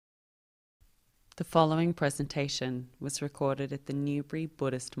The following presentation was recorded at the Newbury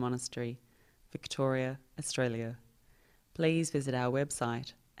Buddhist Monastery, Victoria, Australia. Please visit our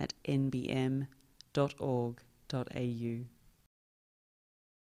website at nbm.org.au.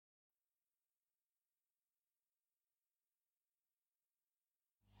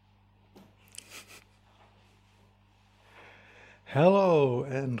 Hello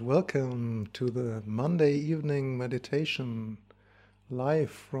and welcome to the Monday evening meditation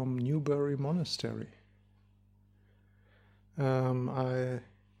live from Newbury Monastery. I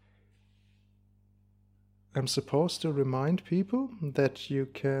am supposed to remind people that you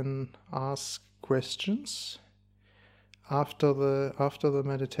can ask questions after the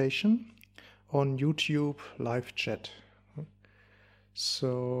meditation on YouTube live chat.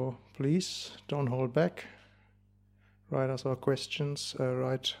 So please don't hold back. Write us your questions,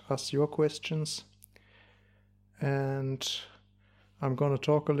 and I'm going to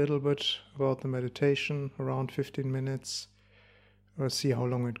talk a little bit about the meditation, around 15 minutes. We'll see how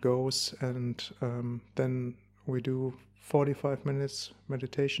long it goes, and then we do 45 minutes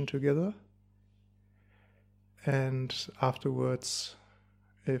meditation together. And afterwards,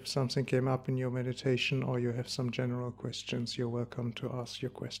 if something came up in your meditation or you have some general questions, you're welcome to ask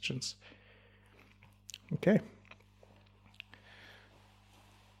your questions. Okay.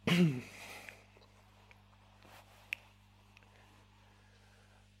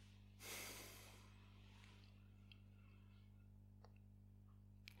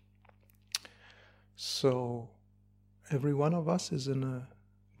 So every one of us is in a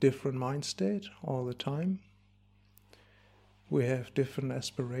different mind state all the time. We have different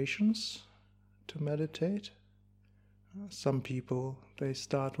aspirations to meditate. Some people, they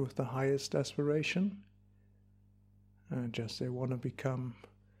start with the highest aspiration. Just they want to become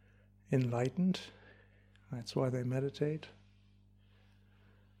enlightened. That's why they meditate.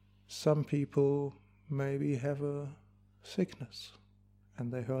 Some people maybe have a sickness,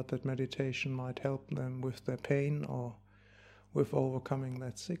 and they heard that meditation might help them with their pain or with overcoming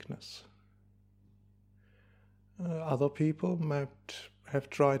that sickness. Other people might have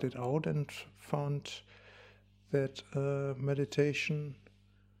tried it out and found that meditation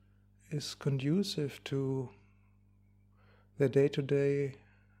is conducive to their day-to-day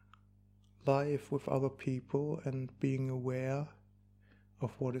life with other people and being aware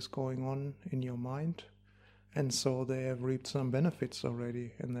of what is going on in your mind. And so they have reaped some benefits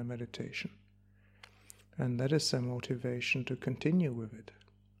already in their meditation. And that is their motivation to continue with it.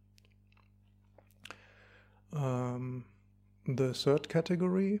 The third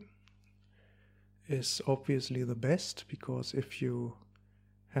category is obviously the best, because if you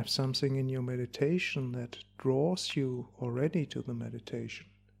have something in your meditation that draws you already to the meditation,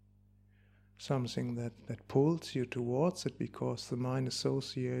 something that pulls you towards it because the mind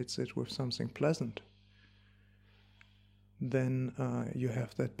associates it with something pleasant, then you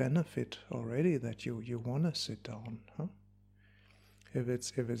have that benefit already that you want to sit down. If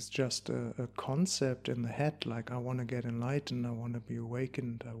it's just a concept in the head, like I want to get enlightened, I want to be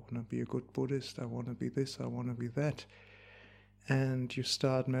awakened, I want to be a good Buddhist, I want to be this, I want to be that, and you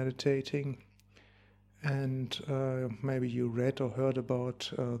start meditating, and maybe you read or heard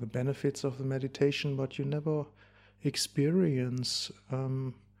about the benefits of the meditation, but you never experience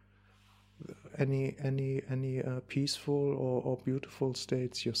any peaceful or beautiful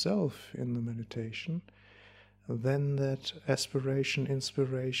states yourself in the meditation, then that aspiration,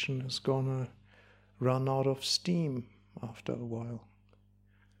 inspiration is gonna run out of steam after a while.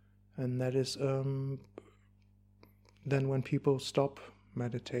 And that is then when people stop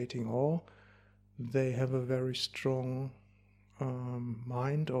meditating, or they have a very strong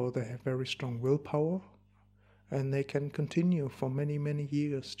mind, or they have very strong willpower, and they can continue for many, many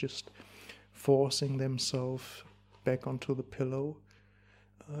years just forcing themselves back onto the pillow,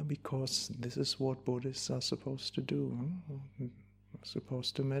 because this is what Buddhists are supposed to do.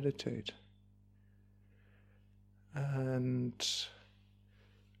 Supposed to meditate. And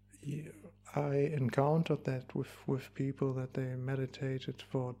I encountered that with people that they meditated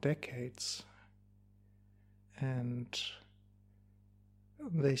for decades, and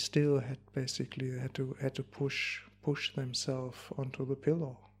they still had to push themselves onto the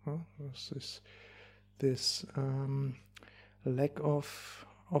pillow. There's this lack of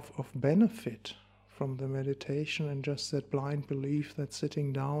benefit from the meditation, and just that blind belief that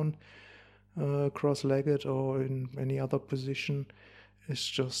sitting down cross-legged or in any other position is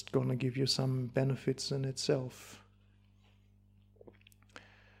just going to give you some benefits in itself.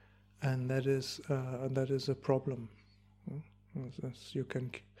 And that is a problem. You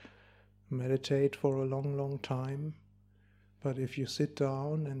can meditate for a long, long time, But if you sit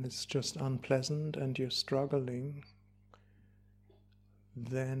down and it's just unpleasant and you're struggling,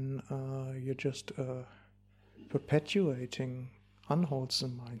 then you're just perpetuating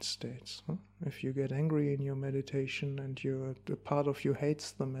unwholesome mind states. If you get angry in your meditation and a part of you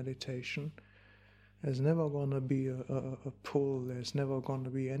hates the meditation, there's never going to be a pull, there's never going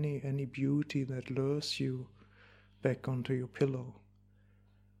to be any beauty that lures you back onto your pillow.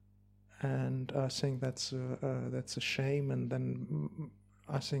 And I think that's a shame, and then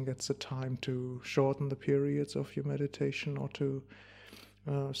I think it's a time to shorten the periods of your meditation, or to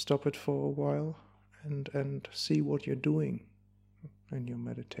stop it for a while and see what you're doing in your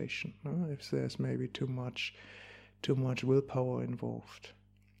meditation. If there's maybe too much willpower involved.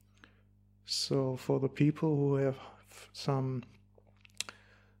 So for the people who have some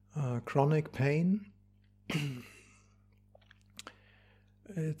chronic pain,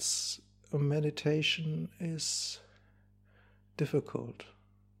 meditation is difficult.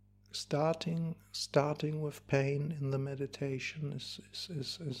 Starting with pain in the meditation is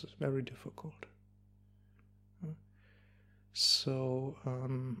very difficult. So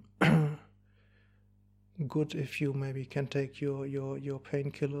good if you maybe can take your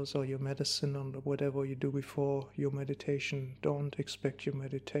painkillers or your medicine or whatever you do before your meditation. Don't expect your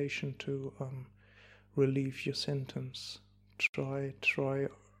meditation to relieve your symptoms. Try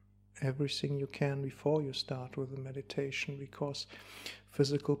everything you can before you start with the meditation, because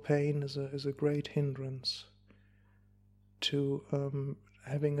physical pain is a great hindrance to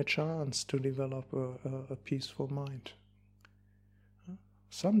having a chance to develop a peaceful mind.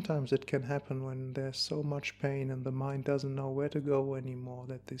 Sometimes it can happen when there's so much pain and the mind doesn't know where to go anymore,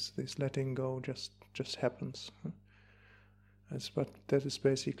 that this letting go just happens. But that is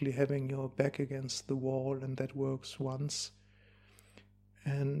basically having your back against the wall, and that works once.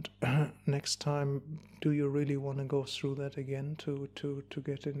 And next time, do you really want to go through that again to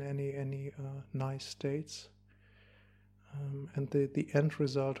get in any nice states? And the end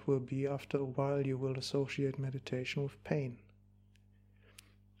result will be, after a while, you will associate meditation with pain.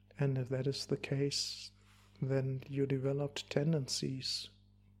 And if that is the case, then you developed tendencies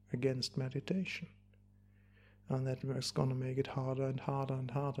against meditation. And that is going to make it harder and harder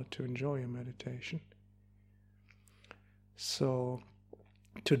and harder to enjoy your meditation. So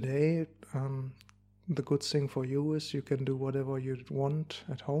today, the good thing for you is you can do whatever you want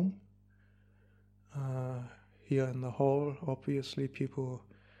at home. Here in the hall, obviously, people,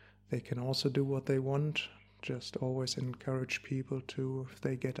 they can also do what they want. Just always encourage people to, if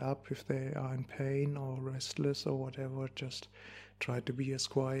they get up, if they are in pain or restless or whatever, just try to be as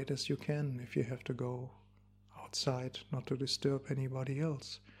quiet as you can. If you have to go outside, not to disturb anybody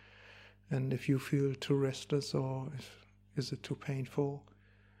else. And if you feel too restless, or is it too painful,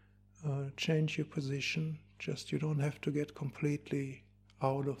 change your position. Just, you don't have to get completely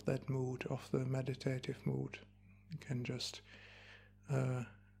out of that mood, of the meditative mood. You can just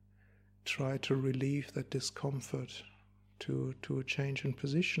try to relieve that discomfort to a change in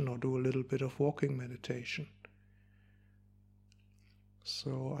position, or do a little bit of walking meditation.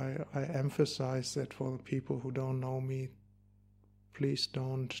 So I emphasize that for the people who don't know me, please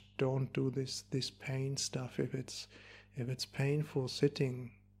don't do this pain stuff. If it's painful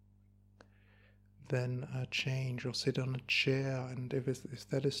sitting, then change, or sit on a chair. And if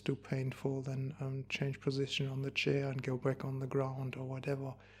that is too painful, then change position on the chair and go back on the ground, or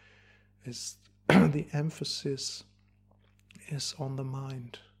whatever. Is the emphasis is on the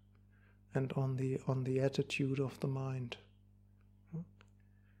mind and on the attitude of the mind.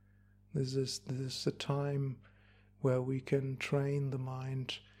 This is a time where we can train the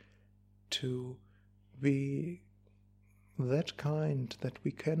mind to be that kind that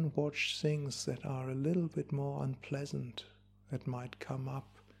we can watch things that are a little bit more unpleasant that might come up.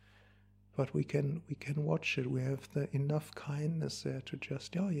 But we can watch it. We have enough kindness there to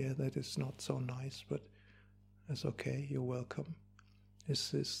just, that is not so nice, but it's okay, you're welcome.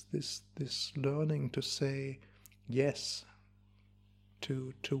 It's this learning to say yes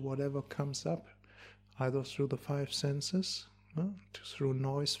to whatever comes up, either through the five senses, through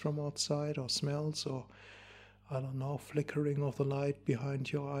noise from outside, or smells, or I don't know, flickering of the light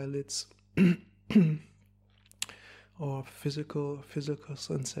behind your eyelids, or physical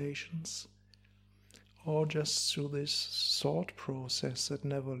sensations, or just through this thought process that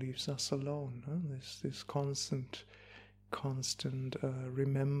never leaves us alone. This constant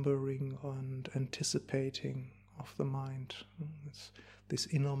remembering and anticipating of the mind. This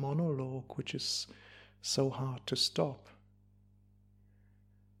inner monologue, which is so hard to stop.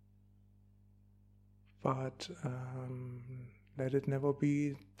 But let it never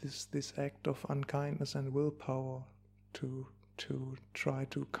be this act of unkindness and willpower to try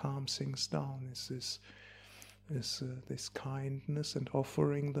to calm things down, is this kindness and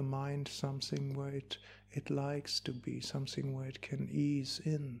offering the mind something where it likes to be, something where it can ease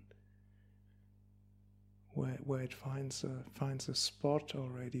in, where it finds a spot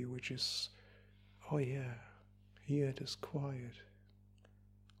already which is, oh yeah, here it is quiet.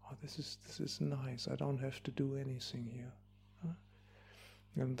 Oh, this is nice. I don't have to do anything here. Huh?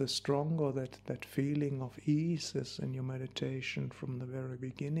 And the stronger that feeling of ease is in your meditation from the very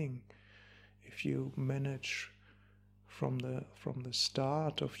beginning, if you manage from the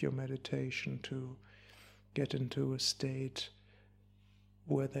start of your meditation to get into a state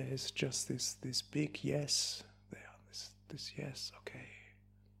where there is just this big yes there, this yes, okay,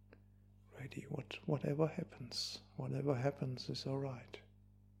 ready, whatever happens is all right.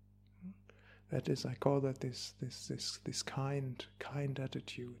 That is, I call that this kind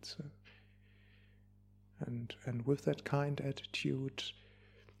attitude. So, and with that kind attitude,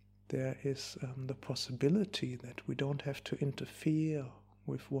 there is the possibility that we don't have to interfere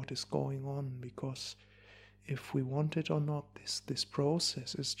with what is going on, because if we want it or not, this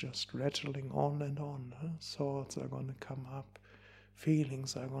process is just rattling on and on. Thoughts are going to come up,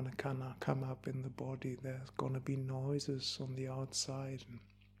 feelings are going to come up in the body, there's going to be noises on the outside, and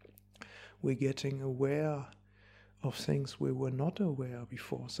we're getting aware of things we were not aware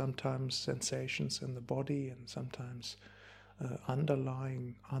before, sometimes sensations in the body and sometimes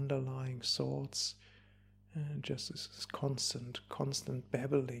underlying thoughts, just this constant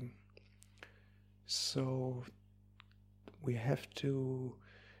babbling. So we have to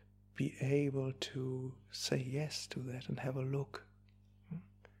be able to say yes to that and have a look.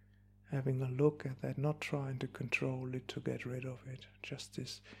 Having a look at that, not trying to control it, to get rid of it, just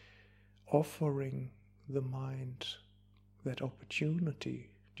this offering the mind that opportunity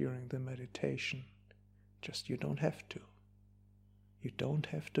during the meditation. Just you don't have to. You don't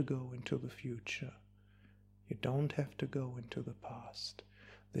have to go into the future. You don't have to go into the past.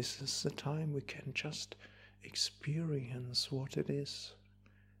 This is the time we can just experience what it is.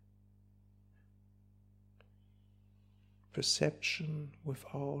 Perception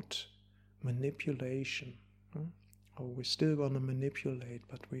without manipulation. Oh, we're still going to manipulate,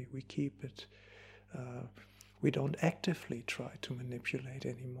 but we keep it. We don't actively try to manipulate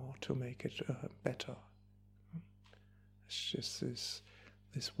anymore to make it better. It's just this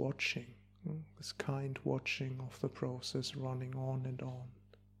watching, this kind watching of the process running on and on.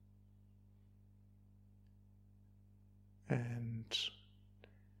 And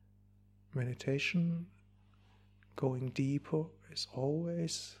meditation, going deeper, is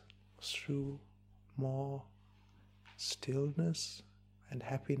always through more stillness and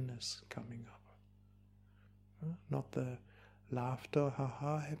happiness coming up. Not the laughter,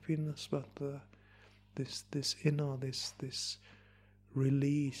 haha, happiness, but this inner, this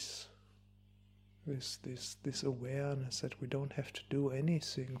release, this awareness that we don't have to do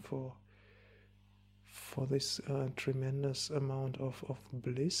anything for this tremendous amount of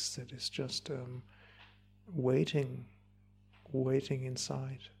bliss that is just waiting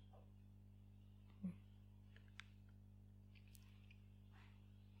inside.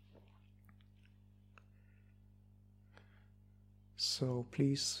 So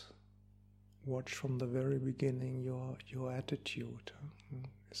please watch from the very beginning your attitude.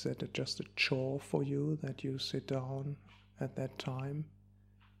 Is that just a chore for you that you sit down at that time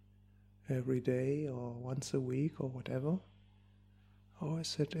every day or once a week or whatever? Or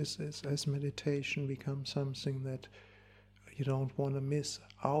is it as meditation becomes something that you don't want to miss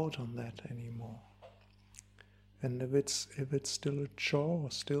out on that anymore? And if it's still a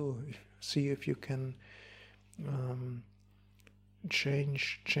chore, still see if you can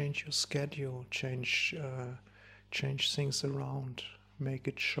change your schedule, change things around, make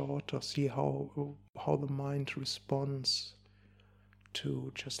it shorter, see how the mind responds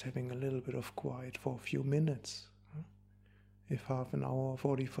to just having a little bit of quiet for a few minutes. If half an hour,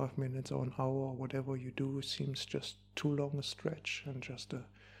 45 minutes or an hour, whatever you do seems just too long a stretch and just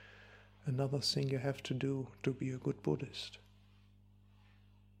another thing you have to do to be a good Buddhist.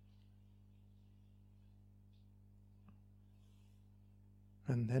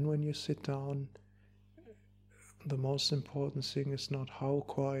 And then when you sit down, the most important thing is not how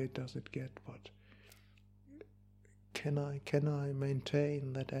quiet does it get, but can I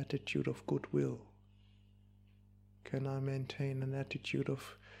maintain that attitude of goodwill? Can I maintain an attitude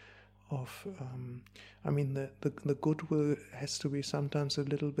of the goodwill has to be sometimes a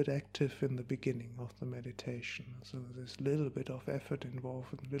little bit active in the beginning of the meditation. So there's a little bit of effort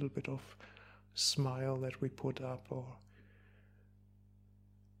involved, a little bit of smile that we put up, or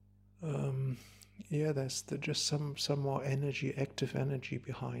yeah, there's just some more energy, active energy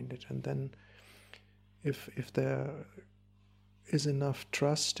behind it. And then if there is enough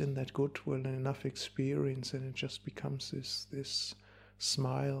trust in that goodwill and enough experience, and it just becomes this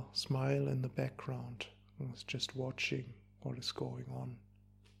smile in the background. It's just watching what is going on.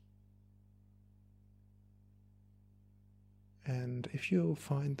 And if you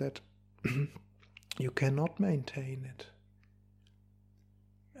find that you cannot maintain it,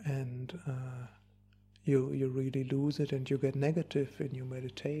 and you really lose it, and you get negative in your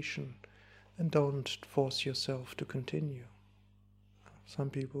meditation, then don't force yourself to continue. Some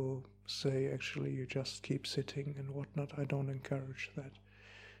people say, actually, you just keep sitting and whatnot. I don't encourage that.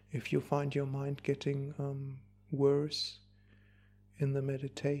 If you find your mind getting worse in the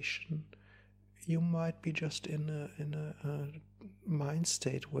meditation, you might be just in a mind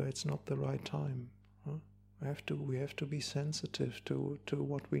state where it's not the right time. Huh? We have to be sensitive to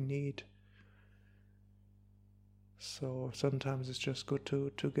what we need. So sometimes it's just good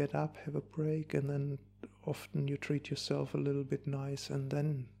to get up, have a break, and then often you treat yourself a little bit nice, and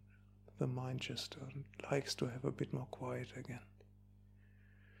then the mind just likes to have a bit more quiet again.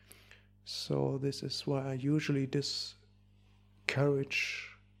 So this is why I usually discourage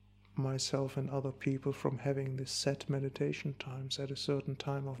myself and other people from having this set meditation times at a certain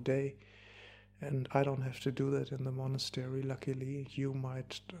time of day. And I don't have to do that in the monastery, luckily. You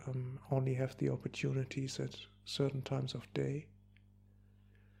might only have the opportunities at certain times of day.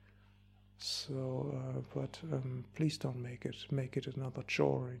 So, but please don't make it another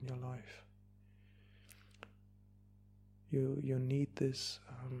chore in your life. You need this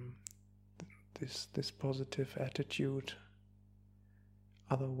positive attitude.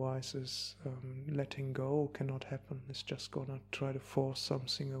 Otherwise, letting go cannot happen. It's just gonna try to force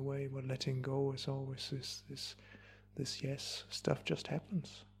something away. But letting go is always this yes. Stuff just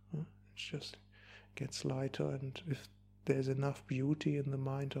happens. Huh? It just gets lighter, and if there's enough beauty in the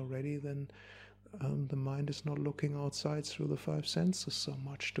mind already, then the mind is not looking outside through the five senses so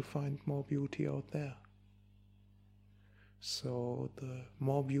much to find more beauty out there. So the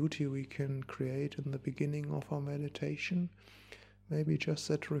more beauty we can create in the beginning of our meditation, maybe just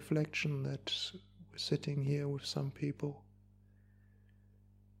that reflection that we're sitting here with some people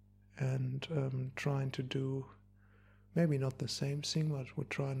and trying to do maybe not the same thing, but we're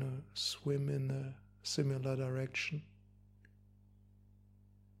trying to swim in a similar direction.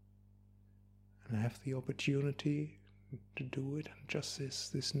 And have the opportunity to do it, and just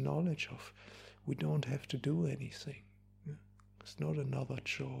this knowledge of we don't have to do anything. It's not another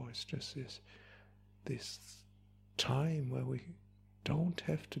chore. It's just this time where we don't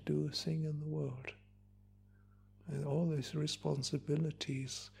have to do a thing in the world. And all these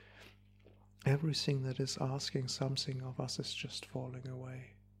responsibilities, everything that is asking something of us is just falling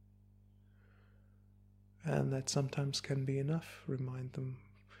away. And that sometimes can be enough, reminding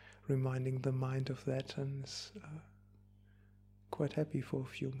the mind of that, and is quite happy for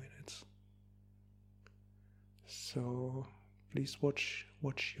a few minutes. So please watch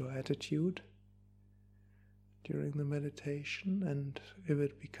your attitude during the meditation, and if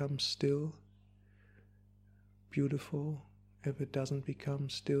it becomes still, beautiful. If it doesn't become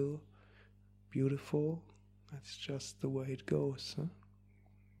still, beautiful. That's just the way it goes. Huh?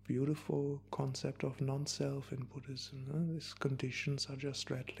 Beautiful concept of non-self in Buddhism. Huh? These conditions are just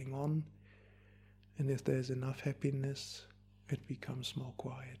rattling on, and if there's enough happiness, it becomes more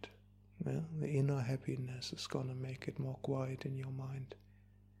quiet. Yeah? The inner happiness is going to make it more quiet in your mind.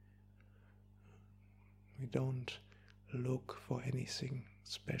 We don't look for anything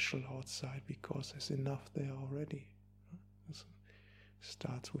special outside because there's enough there already. It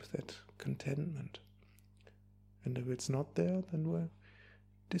starts with that contentment. And if it's not there, then we're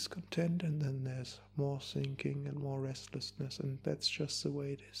discontent, and then there's more thinking and more restlessness, and that's just the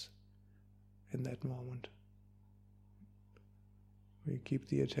way it is in that moment. We keep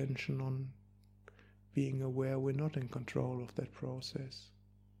the attention on being aware we're not in control of that process.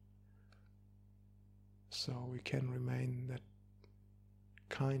 So we can remain that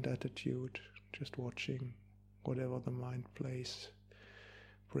kind attitude, just watching whatever the mind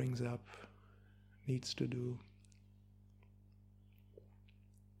brings up, needs to do.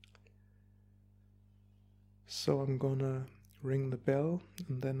 So I'm gonna ring the bell,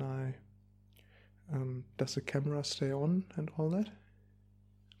 and then does the camera stay on and all that?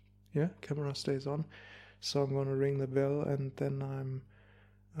 Yeah, camera stays on. So I'm gonna ring the bell, and then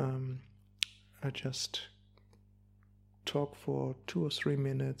I just talk for 2 or 3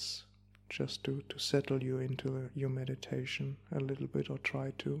 minutes just to settle you into your meditation a little bit, or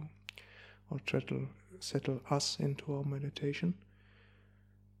try to settle us into our meditation.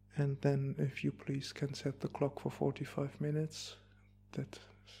 And then, if you please can set the clock for 45 minutes. That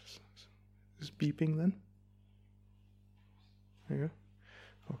is beeping then? Yeah?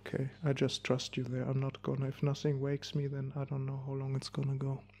 Okay, I just trust you there. I'm not gonna, if nothing wakes me, then I don't know how long it's gonna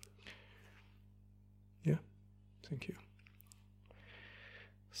go. Yeah? Thank you.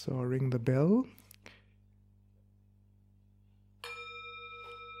 So I ring the bell.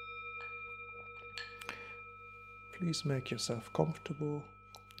 Please make yourself comfortable.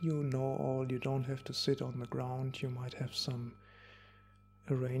 You know all, you don't have to sit on the ground. You might have some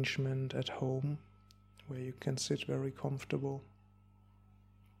arrangement at home where you can sit very comfortable.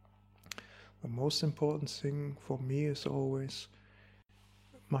 The most important thing for me is always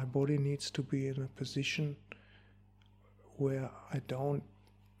my body needs to be in a position where I don't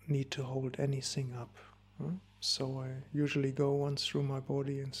need to hold anything up. So I usually go once through my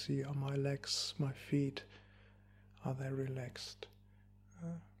body and see, are my legs, my feet, are they relaxed?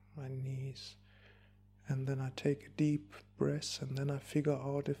 My knees. And then I take a deep breath, and then I figure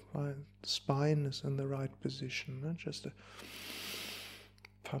out if my spine is in the right position. Just to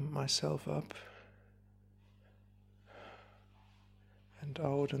pump myself up and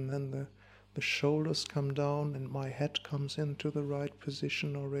out, and then the shoulders come down and my head comes into the right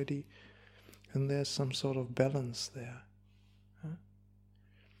position already, and there's some sort of balance there.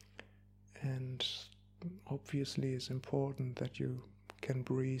 And obviously it's important that you can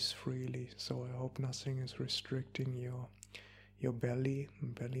breathe freely, so I hope nothing is restricting your belly. The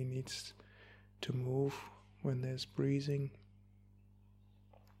belly needs to move when there's breathing,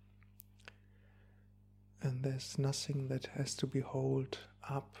 and there's nothing that has to be held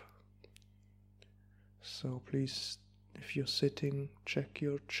up. So please, if you're sitting, check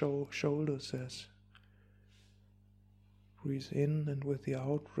your shoulders as breathe in, and with the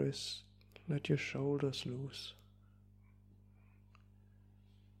out breath let your shoulders loose.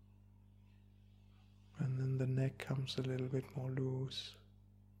 And then the neck comes a little bit more loose.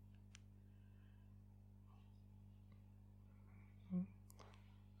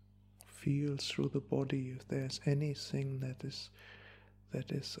 Feel through the body if there's anything that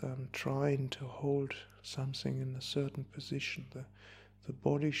is trying to hold something in a certain position. The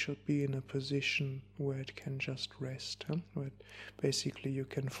body should be in a position where it can just rest, where basically you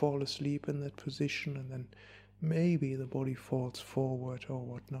can fall asleep in that position, and then maybe the body falls forward or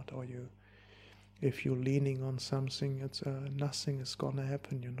whatnot, or if you're leaning on something, it's nothing is gonna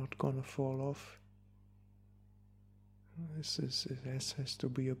happen. You're not gonna fall off. It has to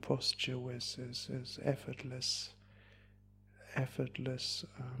be a posture which is effortless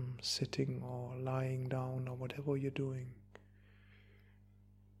sitting or lying down or whatever you're doing.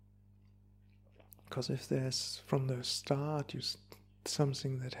 Because if there's from the start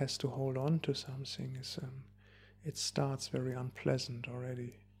something that has to hold on to something, it starts very unpleasant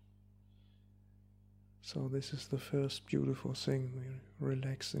already. So this is the first beautiful thing, we're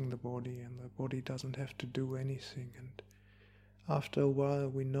relaxing the body, and the body doesn't have to do anything. And after a while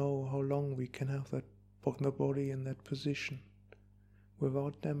we know how long we can have the body in that position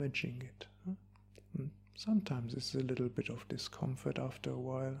without damaging it. And sometimes it's a little bit of discomfort after a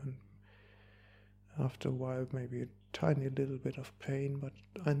while, and after a while maybe a tiny little bit of pain, but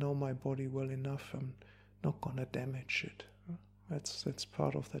I know my body well enough, I'm not gonna damage it. That's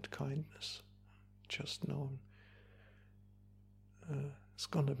part of that kindness. Just know it's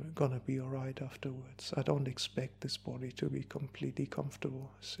gonna be alright afterwards. I don't expect this body to be completely comfortable.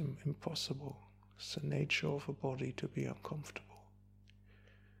 It's impossible. It's the nature of a body to be uncomfortable.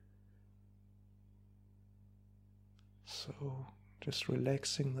 So just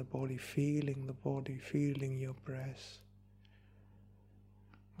relaxing the body, feeling your breath,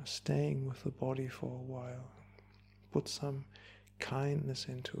 staying with the body for a while. Put some kindness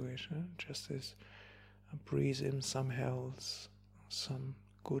into it, just as breathe in some health, some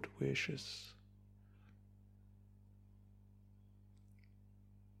good wishes.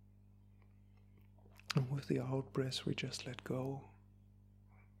 And with the out breath we just let go.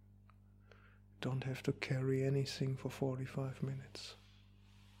 Don't have to carry anything for 45 minutes.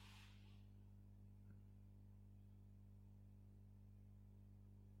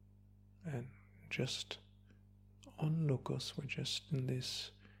 And just onlookers, we're just in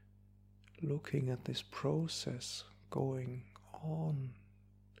this, looking at this process going on,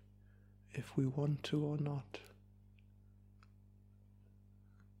 if we want to or not.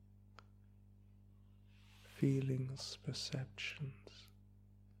 Feelings, perceptions,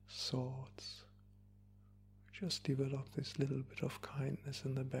 thoughts. Just develop this little bit of kindness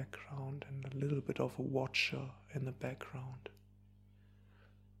in the background and a little bit of a watcher in the background.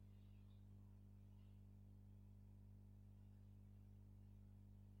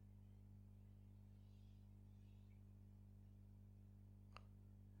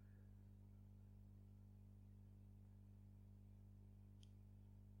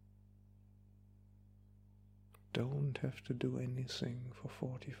 don't have to do anything for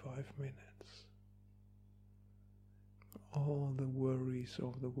 45 minutes. All the worries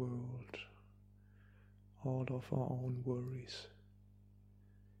of the world, all of our own worries,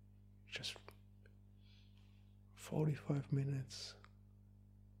 just 45 minutes,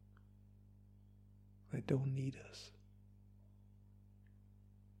 they don't need us.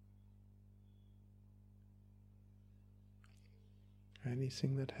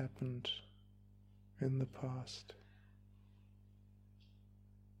 Anything that happened in the past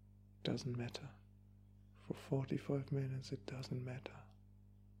doesn't matter. For 45 minutes it doesn't matter.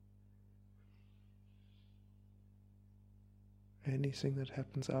 Anything that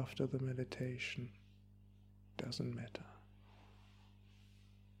happens after the meditation doesn't matter.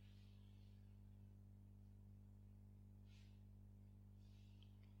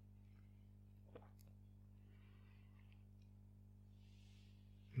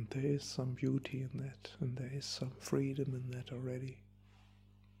 And there is some beauty in that, and there is some freedom in that already.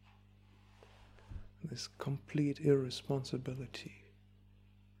 This complete irresponsibility.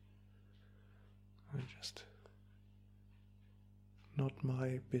 Just not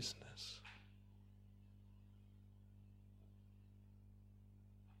my business.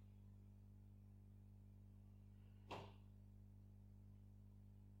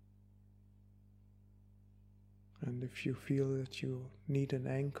 And if you feel that you need an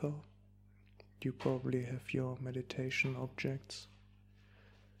anchor, you probably have your meditation objects,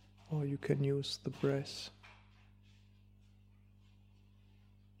 or you can use the breath.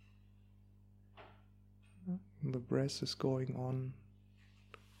 The breath is going on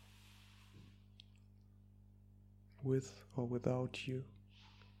with or without you.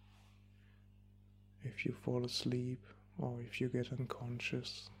 If you fall asleep or if you get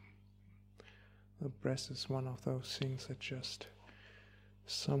unconscious, the breath is one of those things that just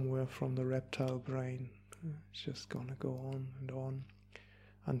somewhere from the reptile brain, it's just gonna go on and on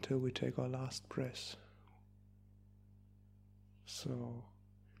until we take our last breath. So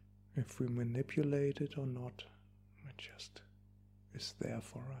if we manipulate it or not, it just is there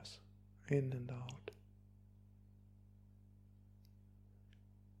for us, in and out.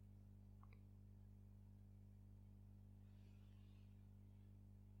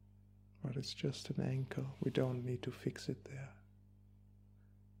 But it's just an anchor, we don't need to fix it there.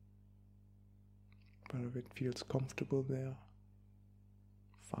 But if it feels comfortable there,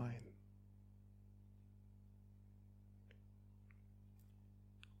 fine.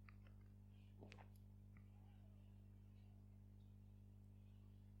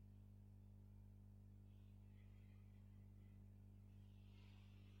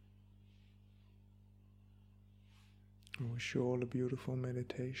 I wish you all a beautiful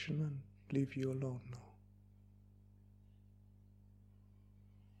meditation and leave you alone now.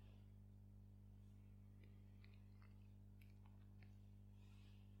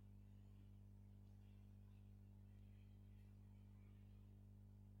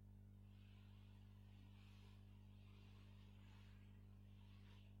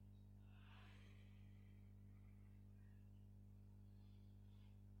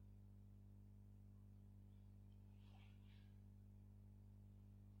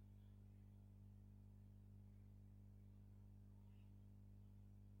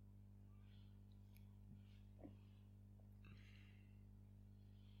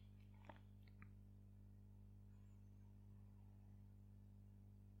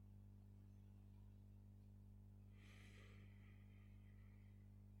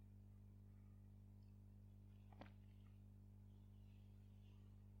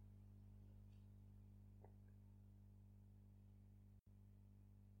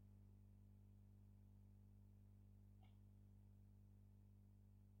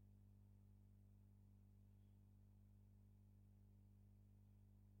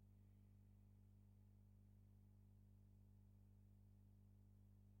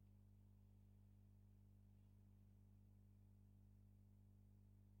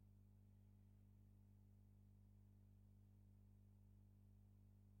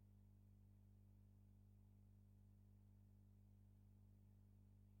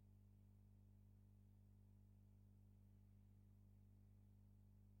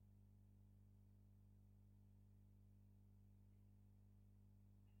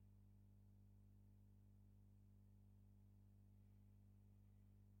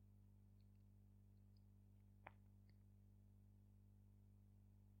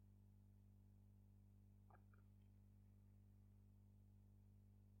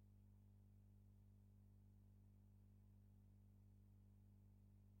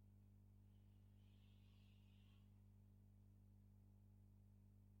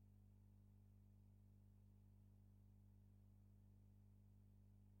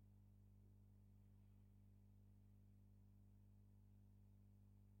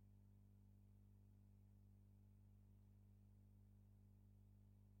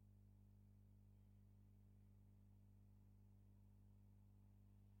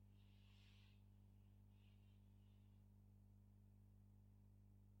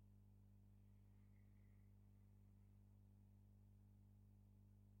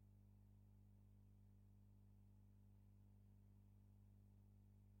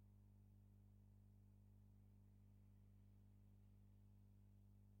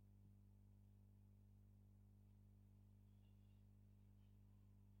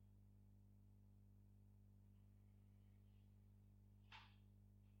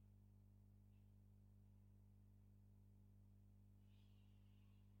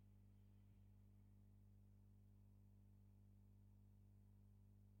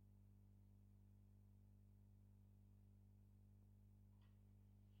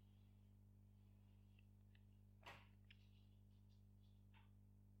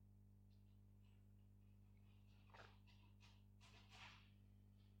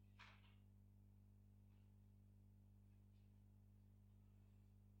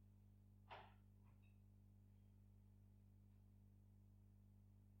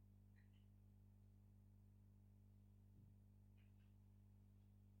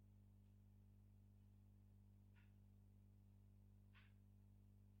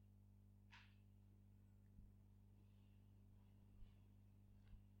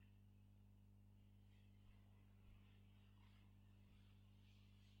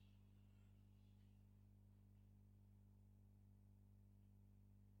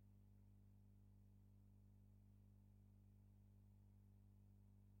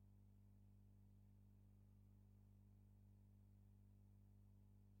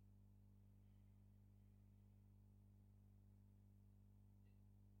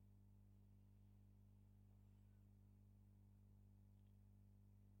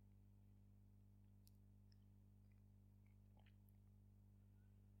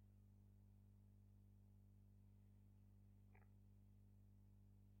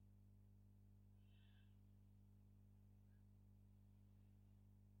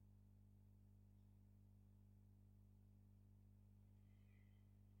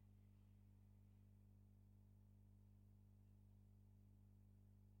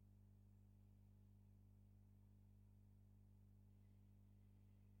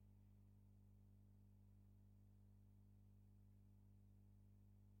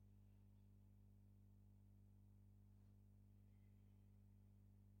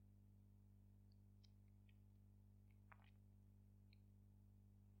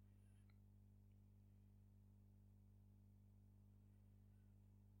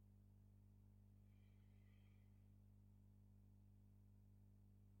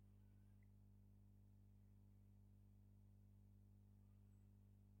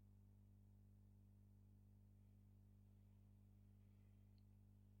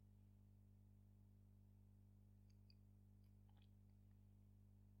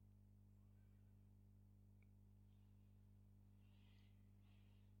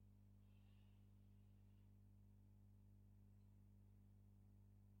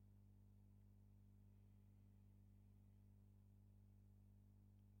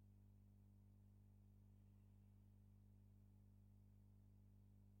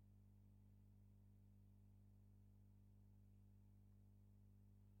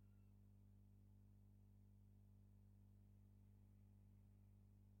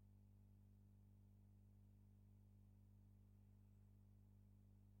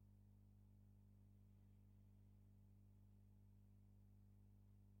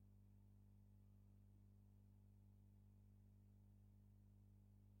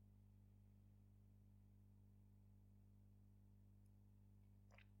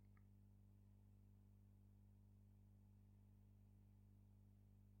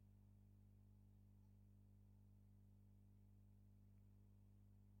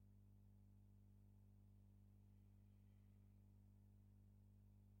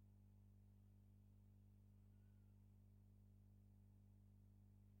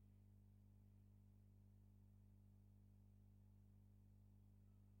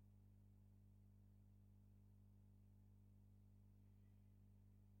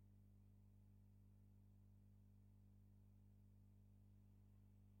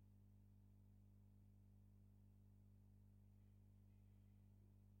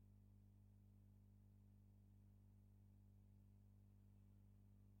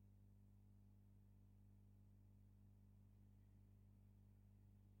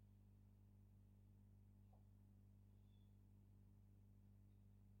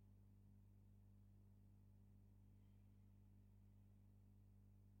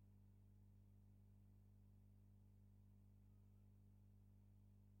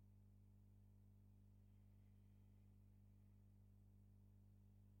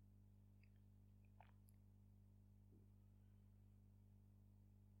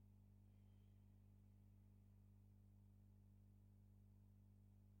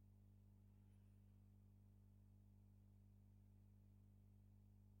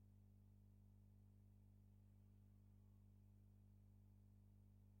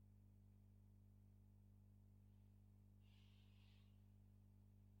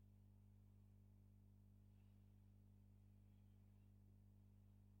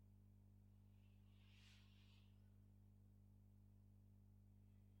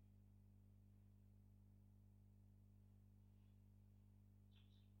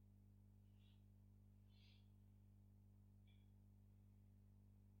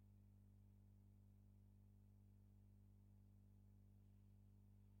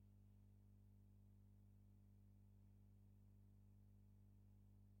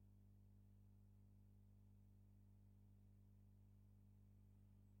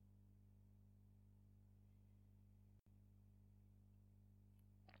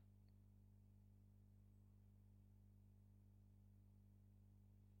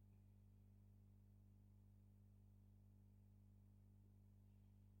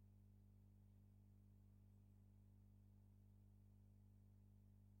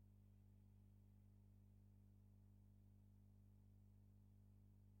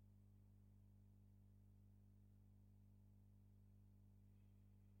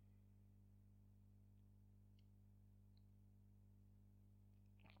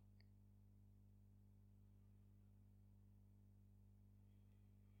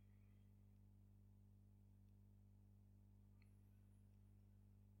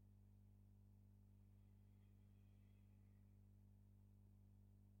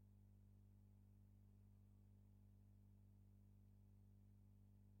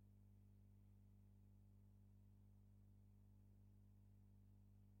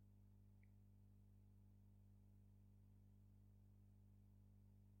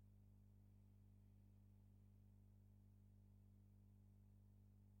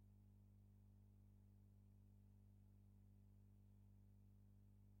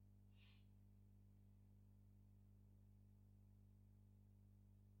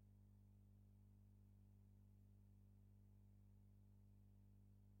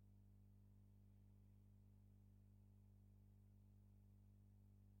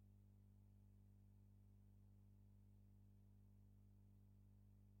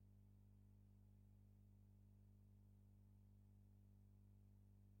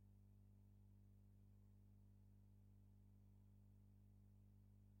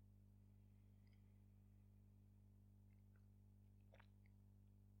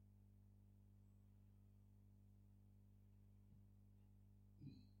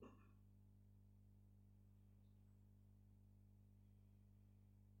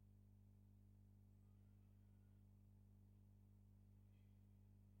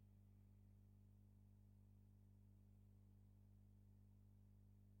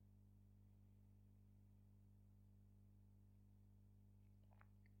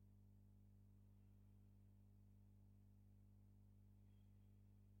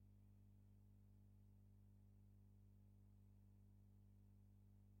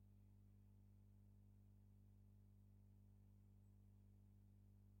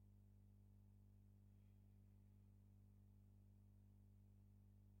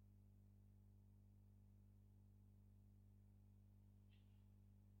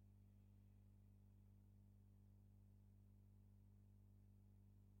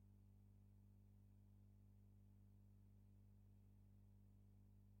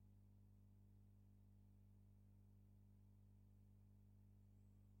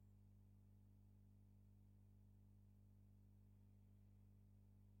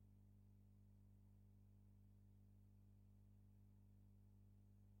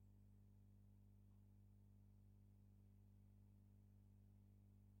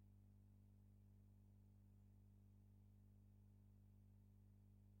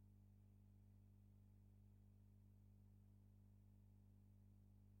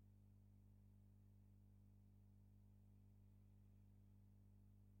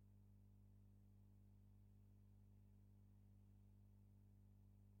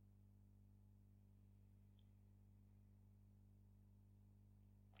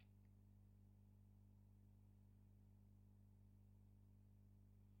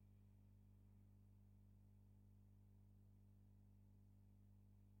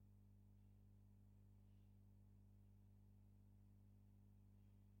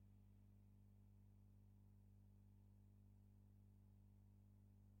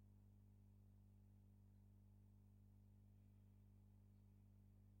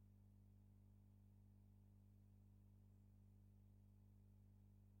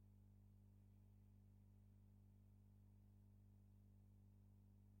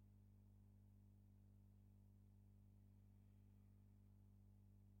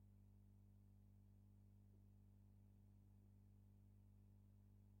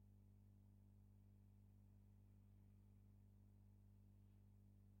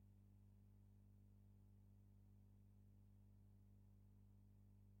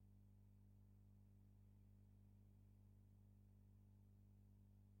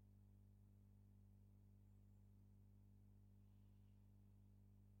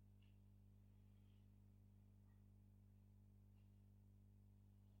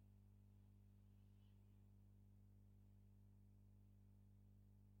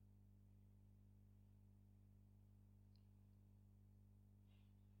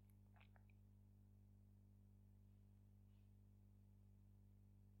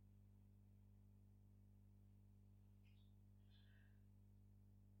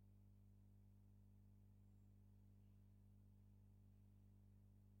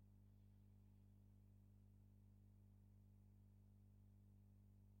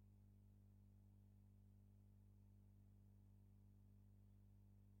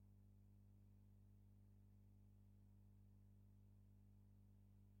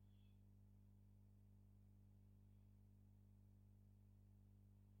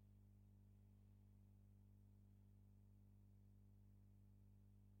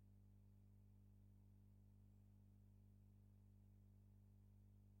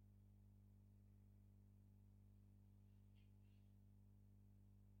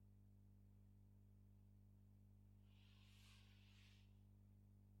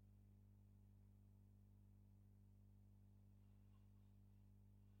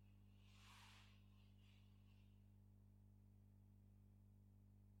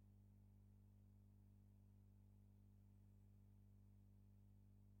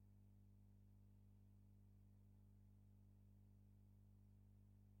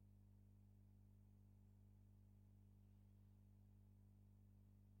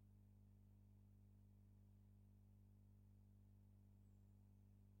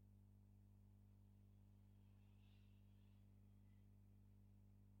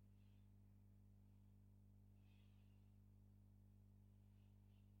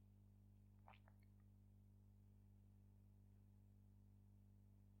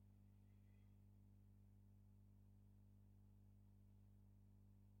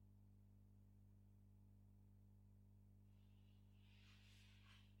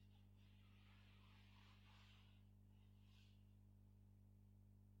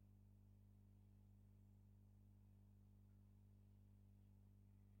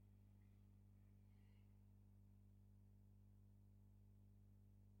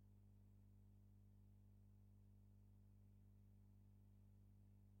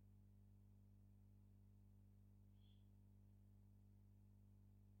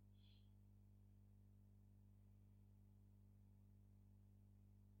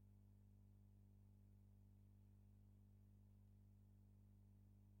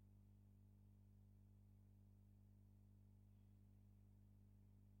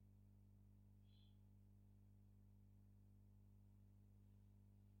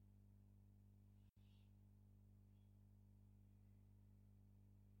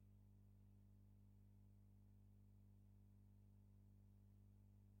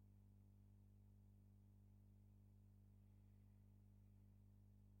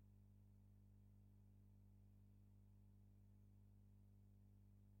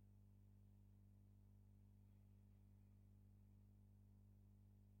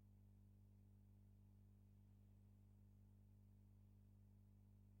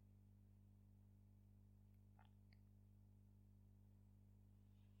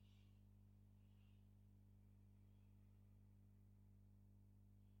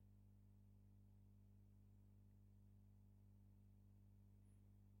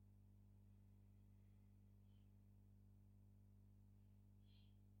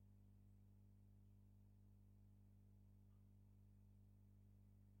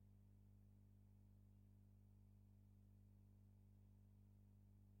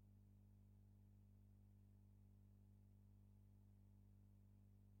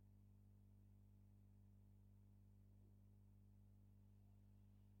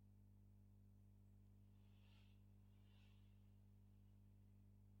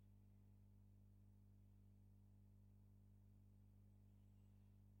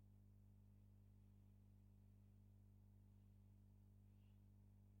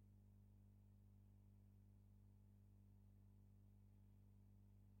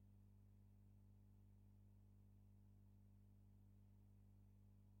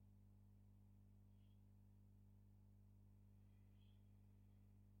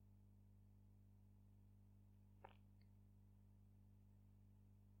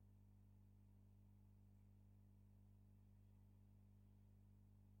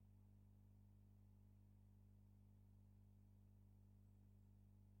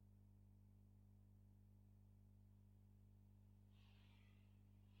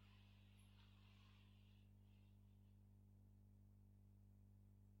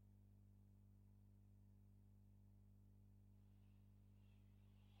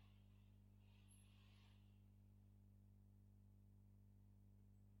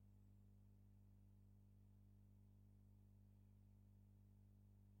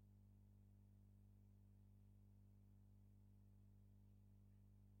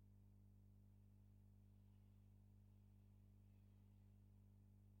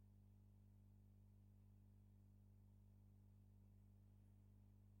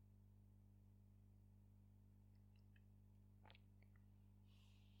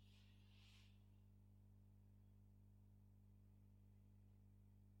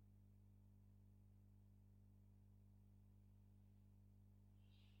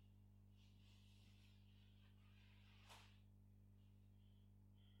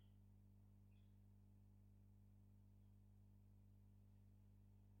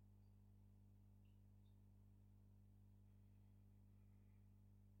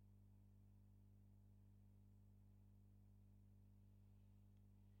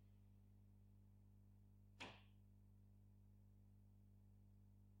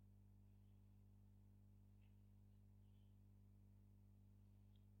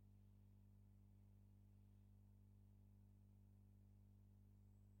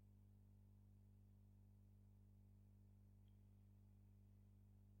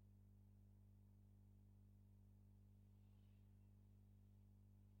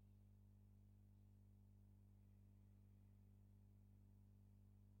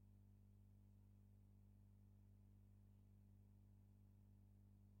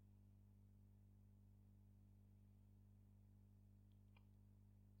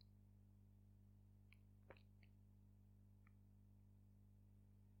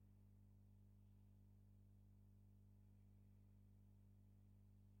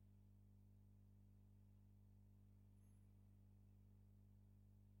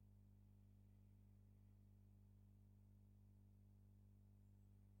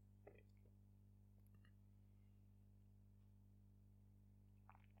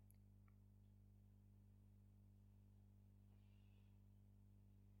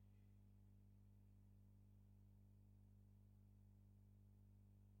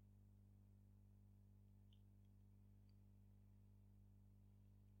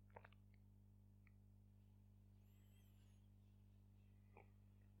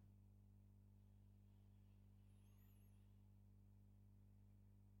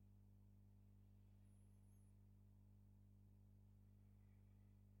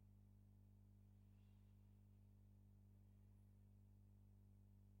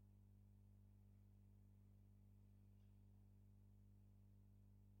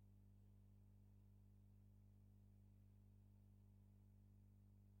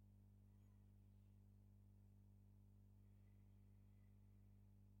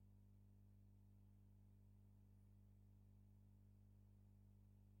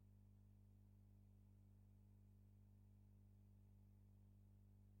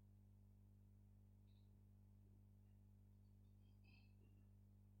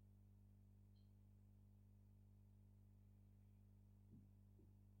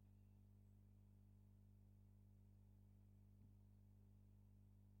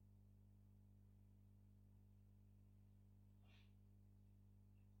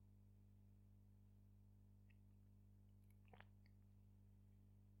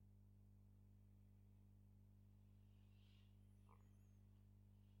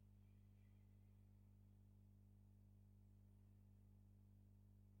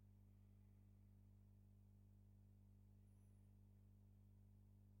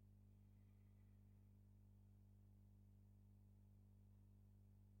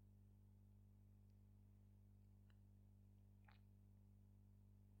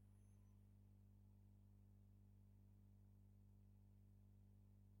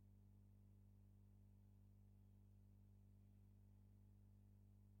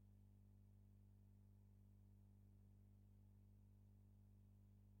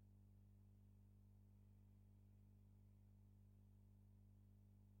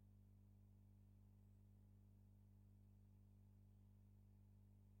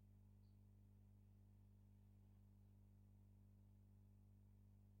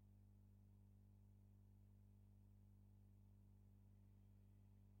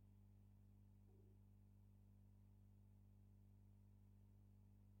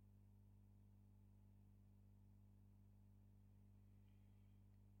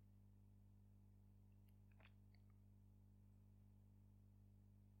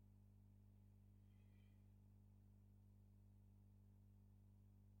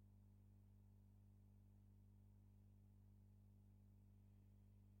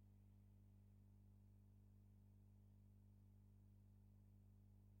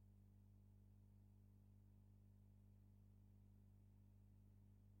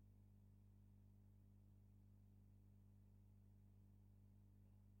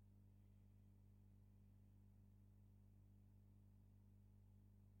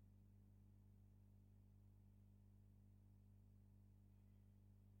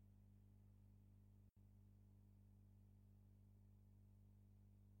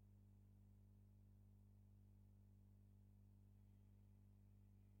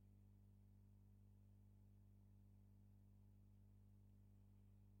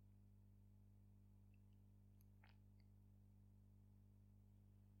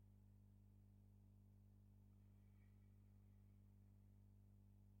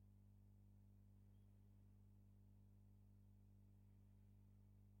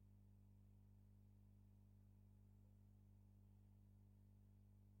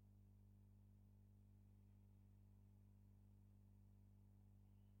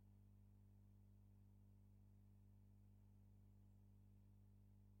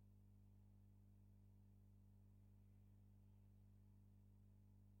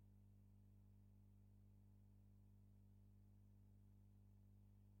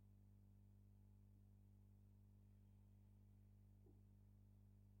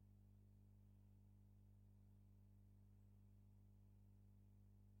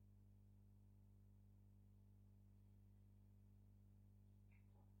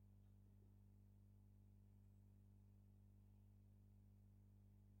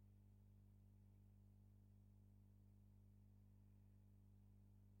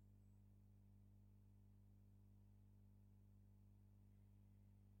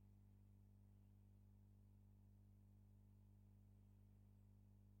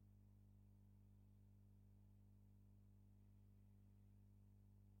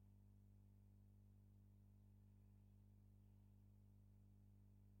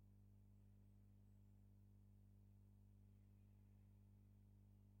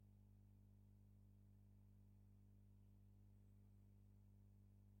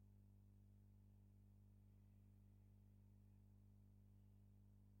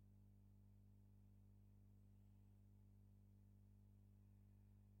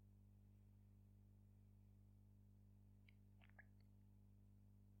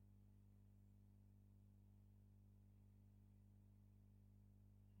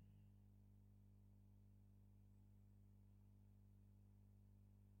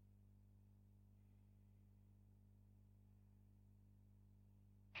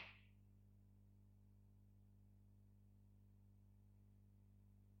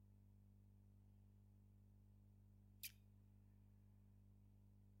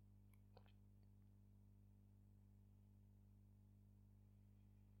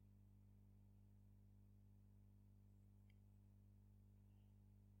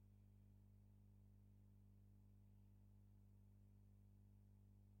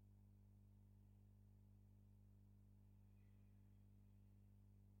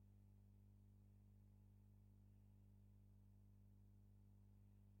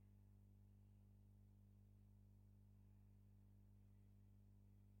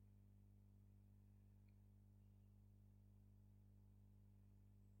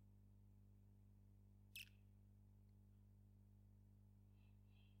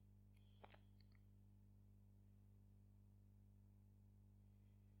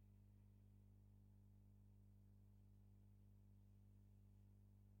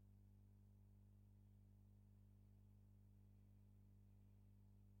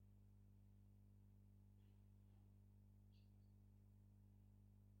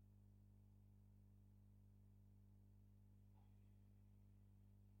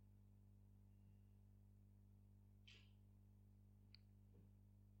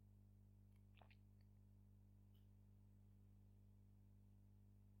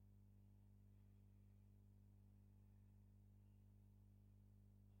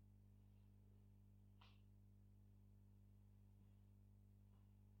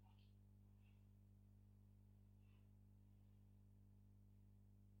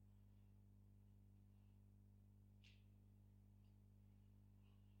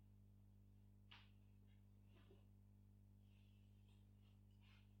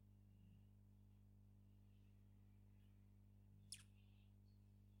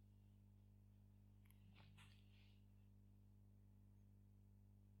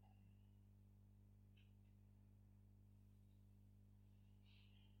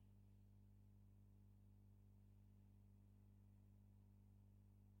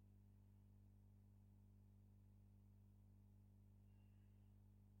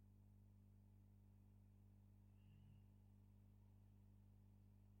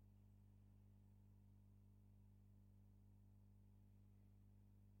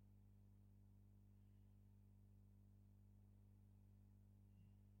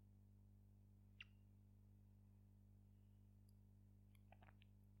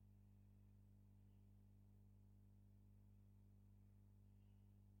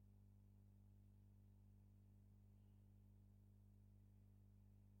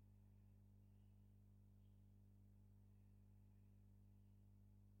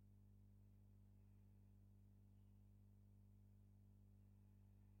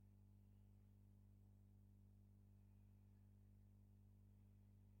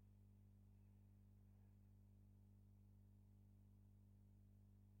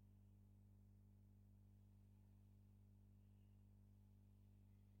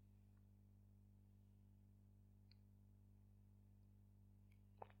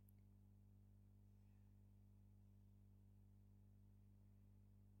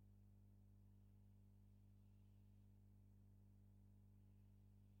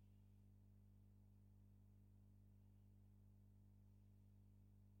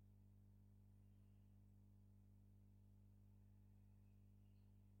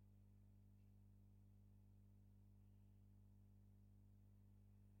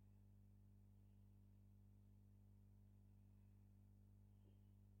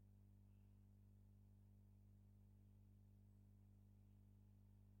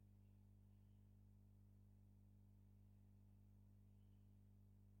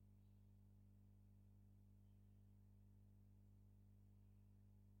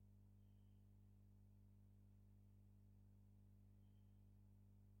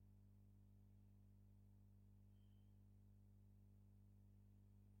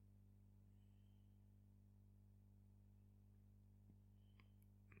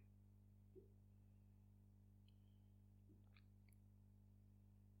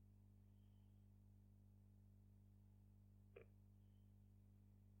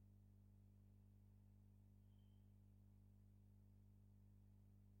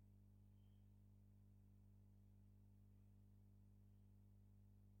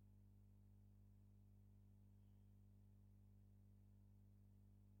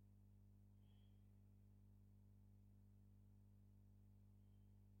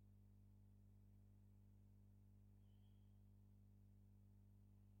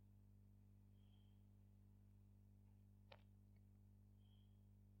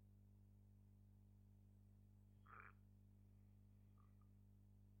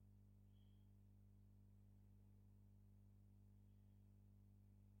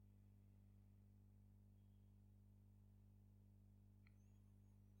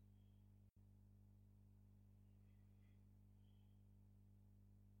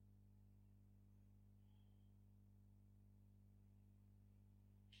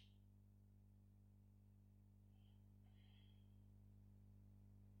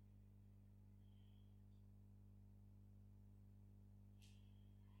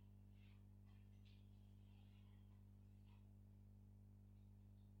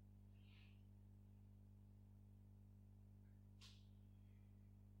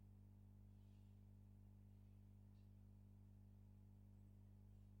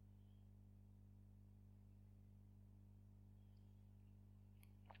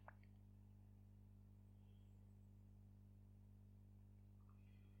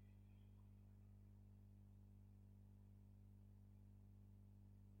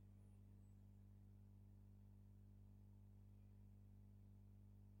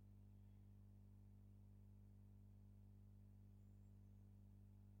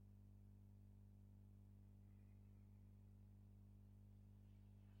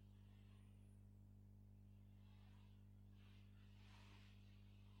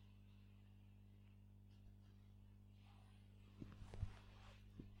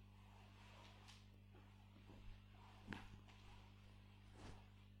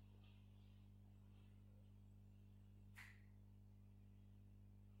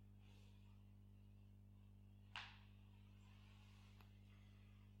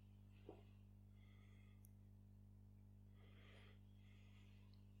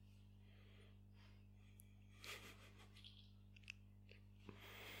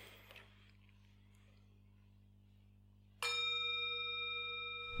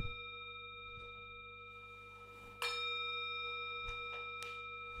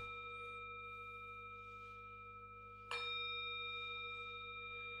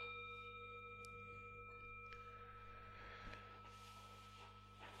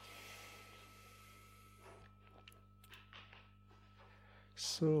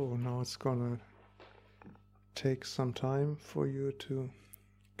 So now it's gonna take some time for you to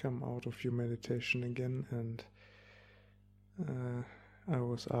come out of your meditation again, and I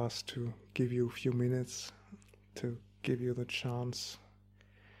was asked to give you a few minutes to give you the chance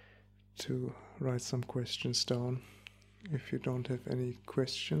to write some questions down. If you don't have any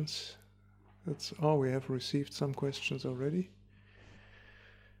questions, we have received some questions already.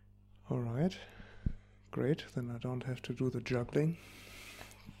 All right, great, then I don't have to do the juggling.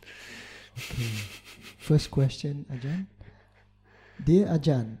 Okay. First question, Ajahn. Dear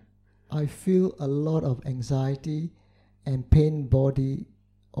Ajahn, I feel a lot of anxiety and pain body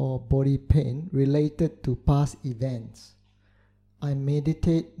pain related to past events. I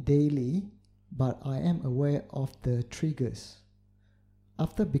meditate daily, but I am aware of the triggers.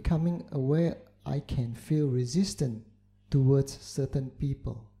 After becoming aware, I can feel resistant towards certain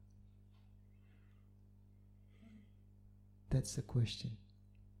people. That's the question.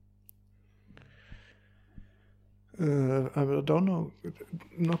 I don't know,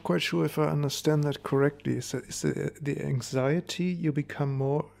 not quite sure if I understand that correctly. Is the anxiety, you become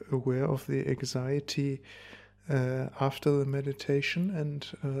more aware of the anxiety after the meditation, and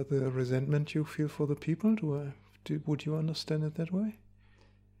the resentment you feel for the people? Would you understand it that way?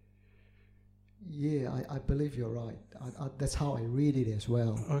 Yeah, I believe you're right. That's how I read it as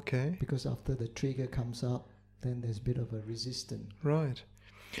well. Okay. Because after the trigger comes up, then there's a bit of a resistance. Right.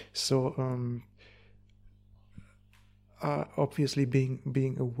 So obviously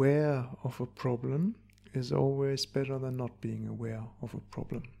being aware of a problem is always better than not being aware of a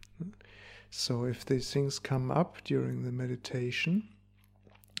problem. So if these things come up during the meditation,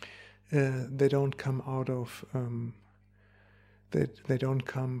 they don't come out of they don't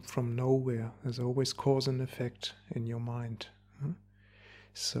come from nowhere. There's always cause and effect in your mind.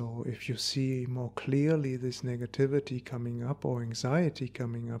 So if you see more clearly this negativity coming up or anxiety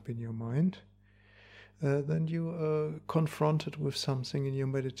coming up in your mind, then you are confronted with something in your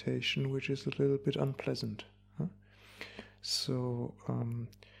meditation which is a little bit unpleasant. So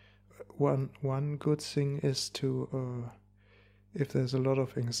one good thing is to, if there's a lot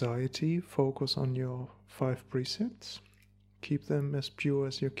of anxiety, focus on your 5 precepts. Keep them as pure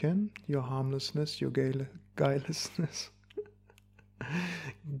as you can. Your harmlessness, your guilelessness.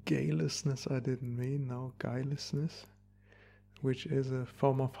 Guilelessness, I didn't mean, no, guilelessness, which is a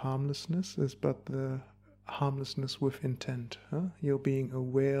form of harmlessness, is but the harmlessness with intent. You're being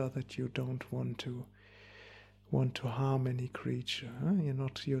aware that you don't want to harm any creature.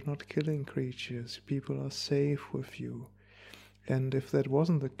 You're not killing creatures. People are safe with you. And if that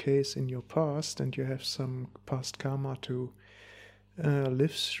wasn't the case in your past, and you have some past karma to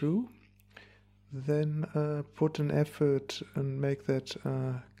live through, then put an effort and make that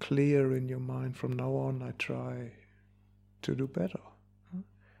clear in your mind. From now on, I try to do better.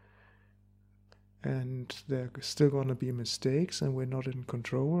 And there are still going to be mistakes, and we're not in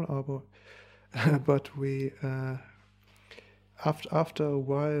control. But we, after a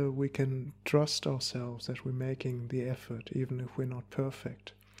while, we can trust ourselves that we're making the effort, even if we're not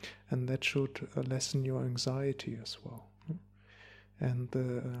perfect. And that should lessen your anxiety as well. And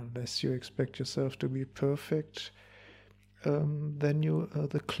the less you expect yourself to be perfect, then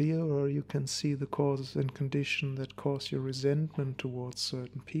the clearer you can see the causes and conditions that cause your resentment towards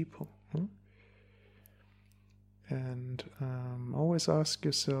certain people. And always ask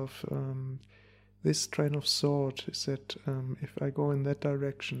yourself, this train of thought, is that if I go in that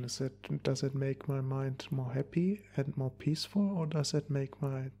direction, does it make my mind more happy and more peaceful, or does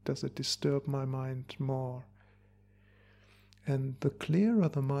it disturb my mind more? And the clearer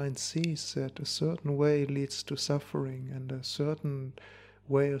the mind sees that a certain way leads to suffering and a certain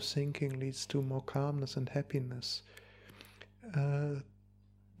way of thinking leads to more calmness and happiness, there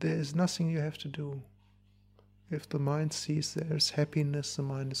is nothing you have to do. If the mind sees there is happiness, the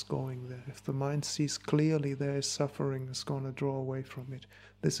mind is going there. If the mind sees clearly there is suffering, it's going to draw away from it.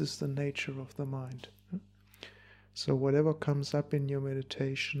 This is the nature of the mind. So whatever comes up in your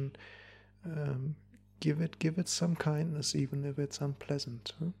meditation, give it some kindness, even if it's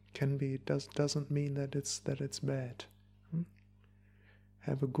unpleasant. Doesn't mean that it's bad.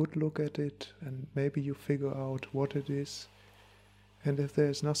 Have a good look at it, and maybe you figure out what it is. And if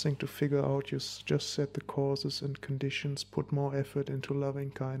there's nothing to figure out, you just set the causes and conditions, put more effort into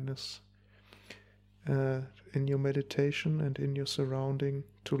loving kindness in your meditation and in your surrounding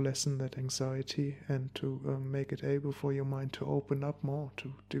to lessen that anxiety and to make it able for your mind to open up more,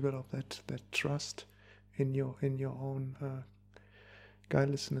 to develop that trust in your own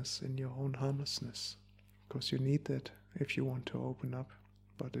guilelessness, in your own harmlessness. Because you need that if you want to open up,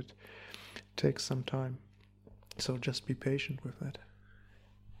 but it takes some time. So just be patient with that.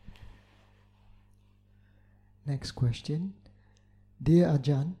 Next question. Dear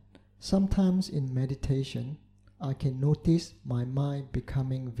Ajahn, sometimes in meditation, I can notice my mind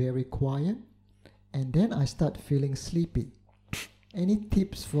becoming very quiet and then I start feeling sleepy. Any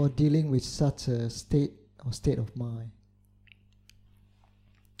tips for dealing with such a state or state of mind?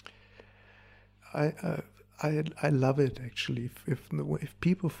 I love it actually. If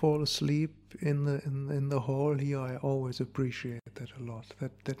people fall asleep in the hall here, I always appreciate that a lot.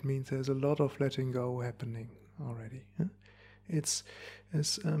 That means there's a lot of letting go happening already. Huh?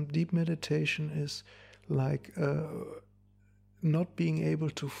 Deep meditation is like not being able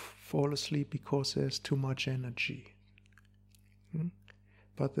to fall asleep because there's too much energy.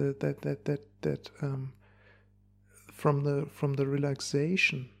 But from the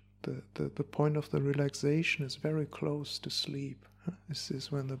relaxation. The point of the relaxation is very close to sleep. This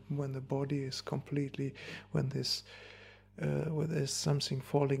is when the body is completely, when there's something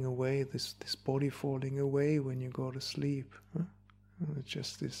falling away, this body falling away when you go to sleep. It's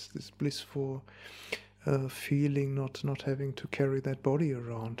just this blissful feeling, not having to carry that body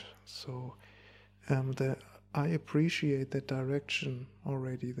around. So I appreciate that direction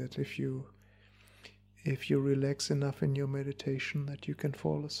already. That if you relax enough in your meditation, that you can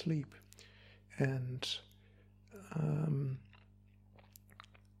fall asleep. And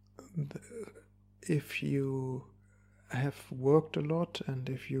if you have worked a lot and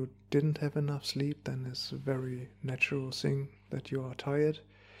if you didn't have enough sleep, then it's a very natural thing that you are tired.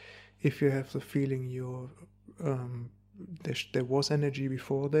 If you have the feeling there was energy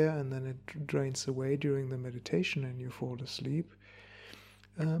before there and then it drains away during the meditation and you fall asleep,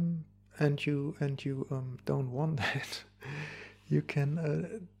 and you don't want that, you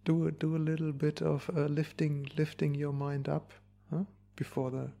can do a little bit of lifting your mind up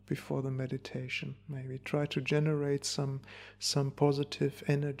before the meditation. Maybe try to generate some positive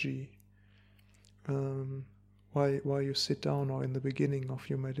energy while you sit down or in the beginning of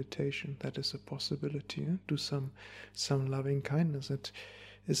your meditation. That is a possibility. Do some loving kindness.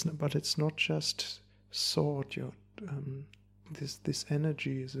 But it's not just thought. This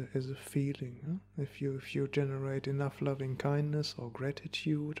energy is a feeling. If you generate enough loving kindness or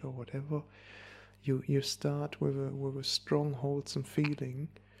gratitude or whatever, you start with a strong, wholesome feeling,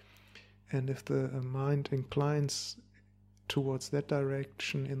 and if the mind inclines towards that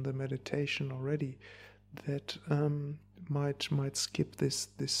direction in the meditation already, that might skip this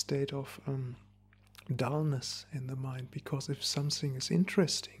state of dullness in the mind, because if something is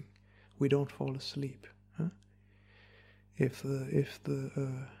interesting, we don't fall asleep. If the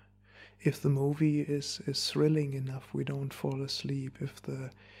movie is thrilling enough, we don't fall asleep.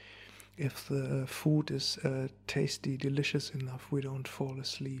 If the food is tasty, delicious enough, we don't fall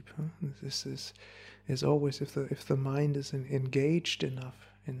asleep. This is always if the mind is engaged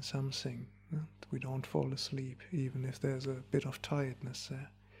enough in something, we don't fall asleep, even if there's a bit of tiredness there.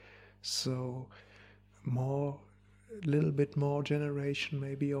 So little bit more generation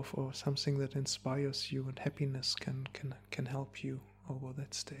maybe of or something that inspires you, and happiness can help you over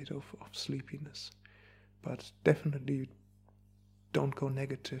that state of sleepiness. But definitely don't go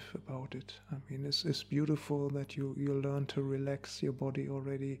negative about it. I mean, it's beautiful that you learn to relax your body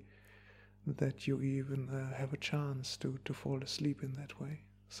already, that you even have a chance to fall asleep in that way.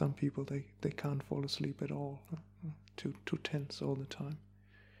 Some people, they can't fall asleep at all, too tense all the time.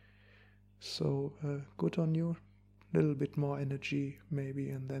 So good on you. Little bit more energy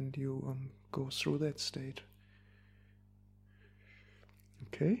maybe, and then you go through that state.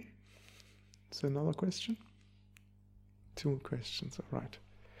 Okay, so another question? 2 questions, all right.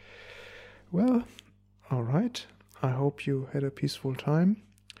 Well, all right, I hope you had a peaceful time,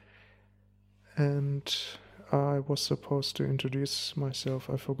 and I was supposed to introduce myself.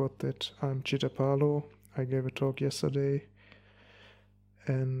 I forgot that. I'm Cittapalo. I gave a talk yesterday,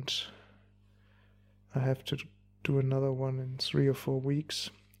 and I have to do another one in 3 or 4 weeks.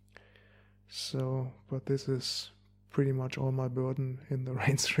 So, but this is pretty much all my burden in the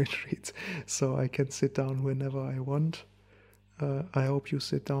Rains retreats, so I can sit down whenever I want. I hope you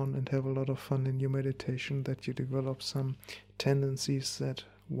sit down and have a lot of fun in your meditation, that you develop some tendencies that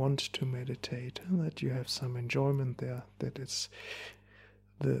want to meditate, and that you have some enjoyment there, that it's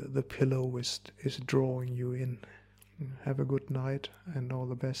the pillow is drawing you in. Have a good night and all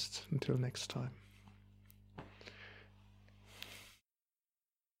the best until next time.